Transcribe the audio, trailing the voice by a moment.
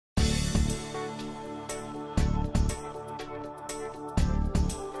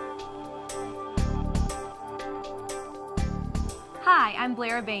I'm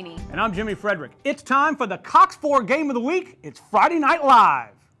Blair Abene. And I'm Jimmy Frederick. It's time for the Cox 4 Game of the Week. It's Friday Night Live.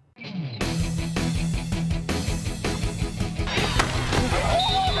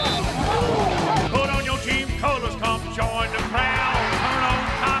 Put on your team colors, come join the crowd. Turn on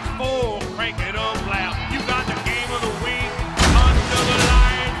Cox 4, crank it up loud. You got the game of the week under the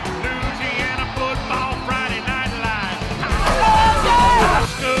lights. Louisiana football Friday Night Live.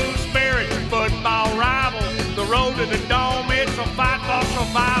 School spirit, football rival. The road to the dome, it's a fight for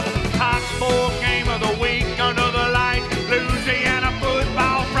survival. Cox 4 Game of the Week under the lights. Louisiana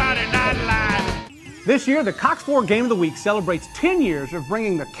football Friday Night Live. This year, the Cox 4 Game of the Week celebrates 10 years of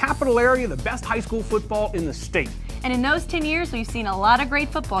bringing the capital area the best high school football in the state. And in those 10 years, we've seen a lot of great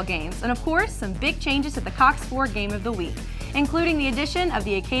football games, and of course, some big changes at the Cox 4 Game of the Week, including the addition of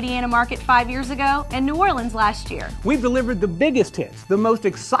the Acadiana Market 5 years ago and New Orleans last year. We've delivered the biggest hits, the most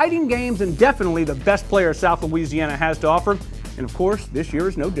exciting games, and definitely the best players South Louisiana has to offer. And of course, this year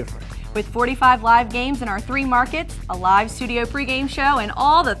is no different. With 45 live games in our 3 markets, a live studio pregame show, and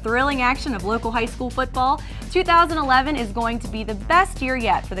all the thrilling action of local high school football, 2011 is going to be the best year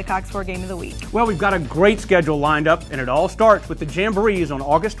yet for the Cox 4 Game of the Week. Well, we've got a great schedule lined up, and it all starts with the Jamborees on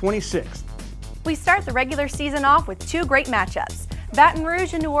August 26th. We start the regular season off with 2 great matchups. Baton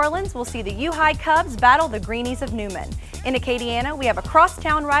Rouge and New Orleans will see the U-High Cubs battle the Greenies of Newman. In Acadiana, we have a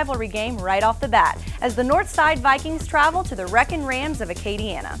crosstown rivalry game right off the bat, as the Northside Vikings travel to the Wreckin' Rams of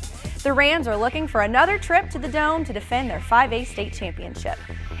Acadiana. The Rams are looking for another trip to the Dome to defend their 5A state championship.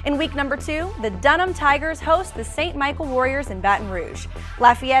 In week number 2, the Dunham Tigers host the St. Michael Warriors in Baton Rouge.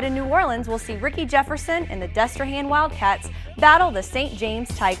 Lafayette and New Orleans will see Ricky Jefferson and the Destrehan Wildcats battle the St. James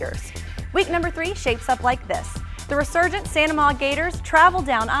Tigers. Week number 3 shapes up like this. The resurgent Santa Maria Gators travel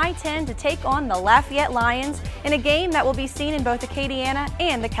down I-10 to take on the Lafayette Lions in a game that will be seen in both Acadiana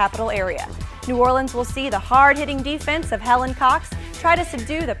and the capital area. New Orleans will see the hard-hitting defense of Helen Cox try to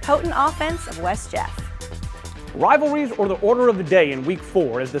subdue the potent offense of West Jeff. Rivalries are the order of the day in Week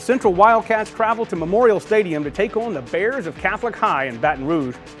 4 as the Central Wildcats travel to Memorial Stadium to take on the Bears of Catholic High in Baton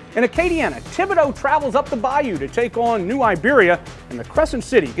Rouge. In Acadiana, Thibodaux travels up the bayou to take on New Iberia, and the Crescent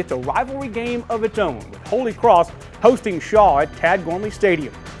City gets a rivalry game of its own, with Holy Cross hosting Shaw at Tad Gormley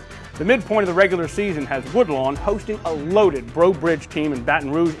Stadium. The midpoint of the regular season has Woodlawn hosting a loaded Breaux Bridge team in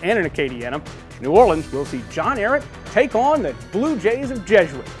Baton Rouge and in Acadiana. New Orleans will see John Ehret take on the Blue Jays of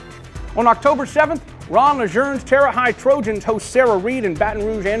Jesuit. On October 7th, Ron Legeune's Terre Haute Trojans host Sarah Reed in Baton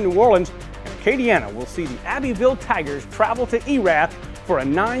Rouge and New Orleans. And Acadiana will see the Abbeville Tigers travel to Erath for a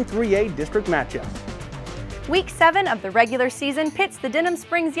 9-3A district matchup. Week 7 of the regular season pits the Denham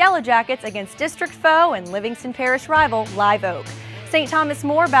Springs Yellow Jackets against district foe and Livingston Parish rival Live Oak. St. Thomas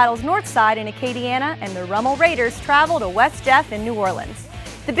More battles Northside in Acadiana, and the Rummel Raiders travel to West Jeff in New Orleans.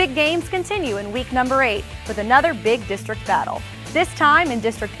 The big games continue in week number 8 with another big district battle. This time in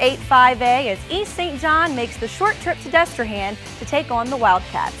District 8 5A as East St. John makes the short trip to Destrehan to take on the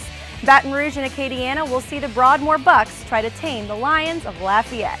Wildcats. Baton Rouge and Acadiana will see the Broadmoor Bucks try to tame the Lions of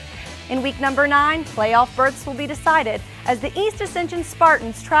Lafayette. In week number 9, playoff berths will be decided as the East Ascension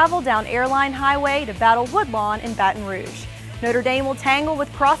Spartans travel down Airline Highway to battle Woodlawn in Baton Rouge. Notre Dame will tangle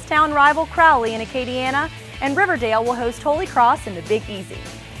with crosstown rival Crowley in Acadiana, and Riverdale will host Holy Cross in the Big Easy.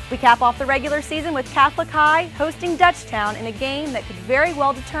 We cap off the regular season with Catholic High hosting Dutchtown in a game that could very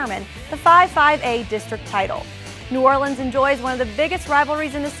well determine the 5-5A district title. New Orleans enjoys one of the biggest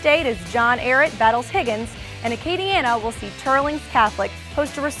rivalries in the state as John Ehret battles Higgins, and Acadiana will see Turlings Catholic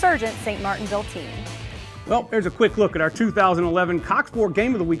host a resurgent St. Martinville team. Well, there's a quick look at our 2011 Cox 4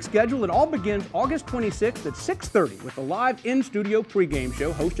 Game of the Week schedule. It all begins August 26th at 6:30 with a live in-studio pregame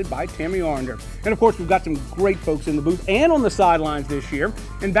show hosted by Tammy Oranger. And of course, we've got some great folks in the booth and on the sidelines this year.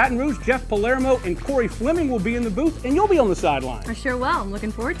 In Baton Rouge, Jeff Palermo and Corey Fleming will be in the booth, and you'll be on the sidelines. I sure will. I'm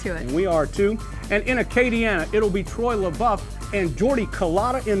looking forward to it. And we are too. And in Acadiana, it'll be Troy LaBeouf and Jordy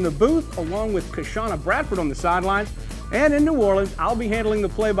Collada in the booth, along with Kashana Bradford on the sidelines. And in New Orleans, I'll be handling the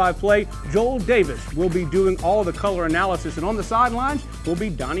play-by-play. Joel Davis will be doing all the color analysis, and on the sidelines will be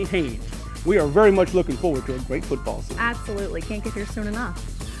Donnie Haynes. We are very much looking forward to a great football season. Absolutely. Can't get here soon enough.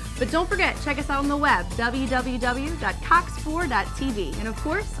 But don't forget, check us out on the web, www.cox4.tv, and of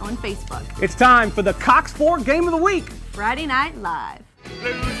course, on Facebook. It's time for the Cox 4 Game of the Week. Friday Night Live.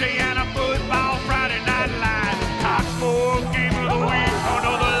 Louisiana football Friday Night Live. Cox 4 Game of the Week.